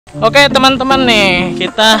Oke teman-teman nih,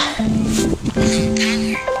 kita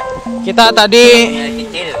tadi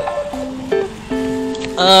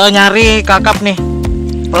nyari kakap nih,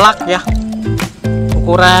 pelak ya,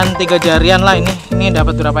 ukuran 3 jarian lah ini. Ini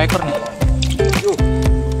dapat berapa ekor nih?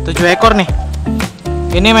 7 ekor nih.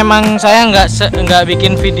 Ini memang saya nggak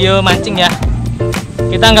bikin video mancing ya.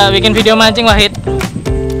 Kita nggak bikin video mancing, Wahid.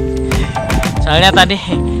 Soalnya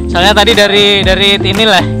tadi dari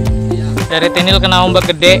tinil lah. Dari tinil kena ombak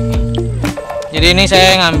gede. Jadi ini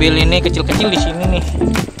saya ngambil ini kecil-kecil di sini nih.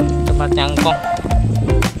 Tempat nyangkong.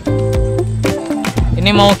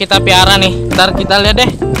 Ini mau kita piara nih. Ntar kita lihat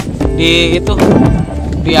deh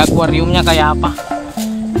di akuariumnya kayak apa.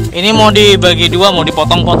 Ini mau dibagi dua, mau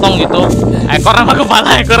dipotong-potong gitu. Ekor sama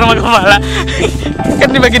kepala. Kan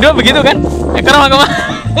dibagi dua begitu kan? Ekor sama kepala.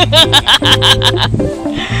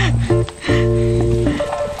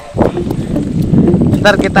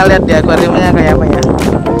 Ntar kita lihat di akuariumnya kayak apa ya.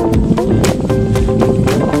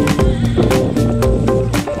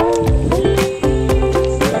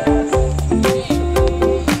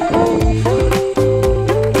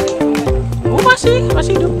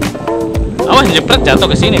 Masih hidup. Awas jepret jatuh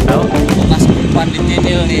ke sini tau. Bekas umpan di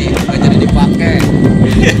tinil nih, nggak jadi dipakai.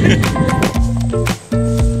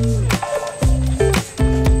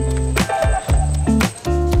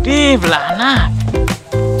 Di belana.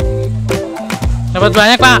 Dapat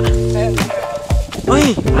banyak, Pak.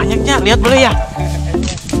 Wih, banyaknya. Lihat boleh ya?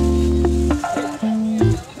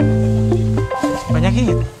 Banyak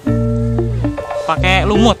ini. Pakai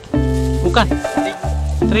lumut. Bukan.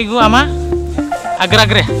 Terigu sama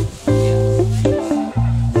agar-agar ya?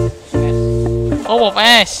 Oh,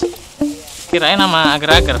 popes. Kirain nama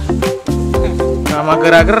agar-agar. Nama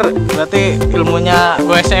agar-agar berarti ilmunya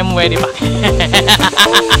gue SMW dipakai.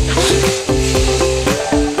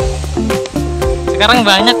 Sekarang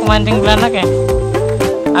banyak pemancing belanak ya.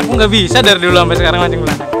 Aku nggak bisa dari dulu sampai sekarang mancing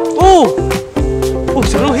belanak.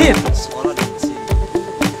 Seru hit.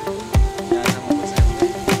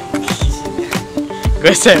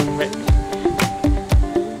 Gue SMP.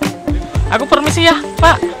 Aku permisi ya,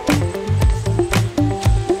 Pak.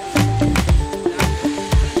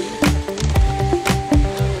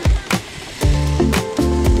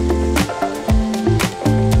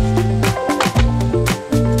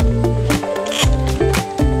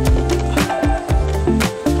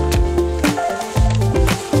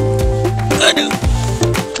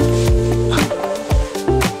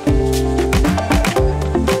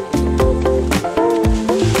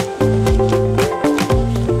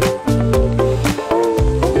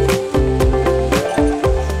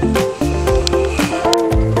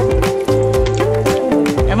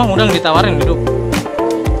 Emang udang ditawarin hidup.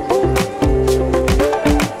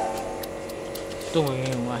 Tuh,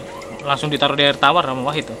 langsung ditaruh di air tawar sama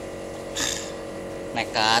Wahid tuh.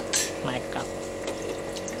 Nekat.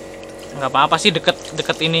 Nggak apa-apa sih,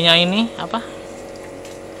 deket ininya ini apa?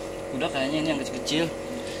 Udah kayaknya ini yang kecil-kecil.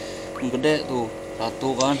 Yang gede tuh, satu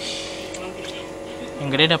kan. Yang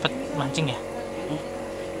gede dapat mancing ya?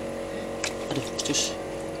 Aduh, cus.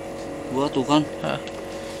 Gua tuh kan.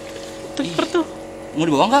 Tuh, tuh. Mau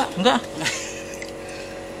dibawa nggak? Enggak.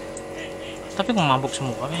 Tapi kok mabuk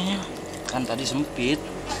semua kayaknya. Kan tadi sempit.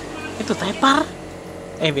 Itu tepar.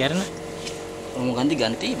 Biarin lah. Kalau mau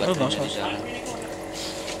ganti-ganti baterainya di jalan.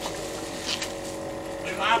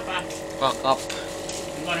 Kakap.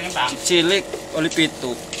 Cilik oli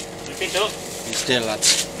pituk. Sedelat.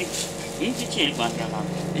 Ini cilik banget kakap.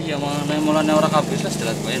 Iya, mana mulanya orang habis lah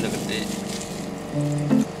sedelat bae udah gede.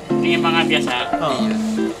 Ini emang biasa. Iya.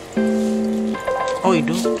 Oh,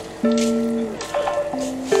 hidup.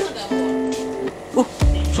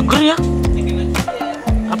 Seger ya?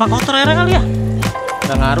 Apa kotor airnya kali ya?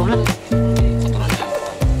 Nggak ngaruh lah. Kotorannya.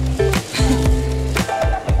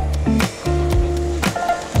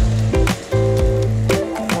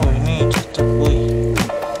 Oh, ini cocok, boy.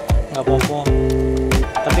 Nggak apa-apa.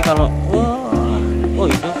 Tapi kalau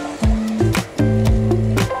hidup.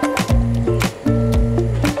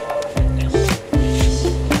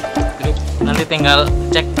 Nanti tinggal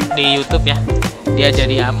cek di YouTube ya. Dia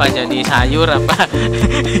jadi apa? Jadi sayur apa?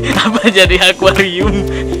 Apa jadi akuarium?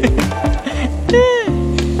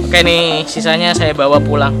 Oke nih, sisanya saya bawa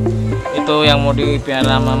pulang. Itu yang mau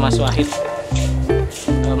dipiara sama Mas Wahid.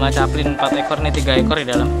 Macaplin 4 ekor nih, 3 ekor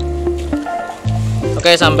di dalam.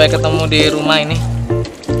 Oke, sampai ketemu di rumah ini.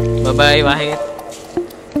 Bye bye Wahid.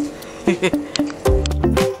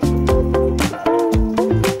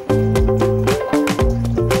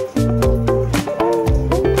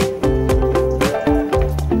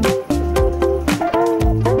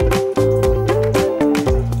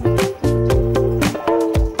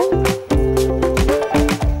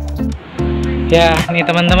 Ya nih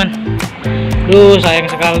teman-teman, duh sayang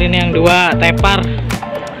sekali nih yang dua tepar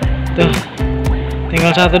tuh,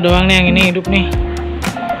 tinggal satu doang nih yang ini hidup nih.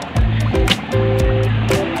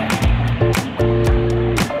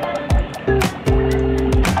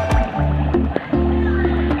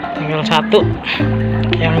 Tinggal satu,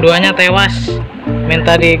 yang duanya tewas,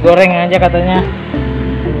 minta digoreng aja katanya.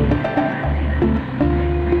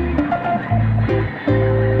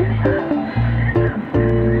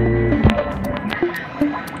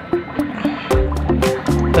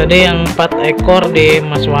 Tadi yang 4 ekor di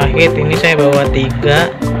Mas Wahid, ini saya bawa 3,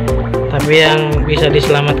 tapi yang bisa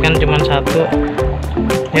diselamatkan cuma 1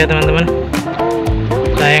 ya teman-teman,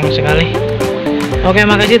 sayang sekali. Oke,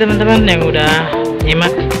 makasih teman-teman yang udah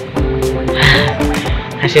nyimak.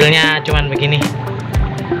 Hasilnya cuman begini.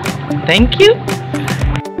 Thank you.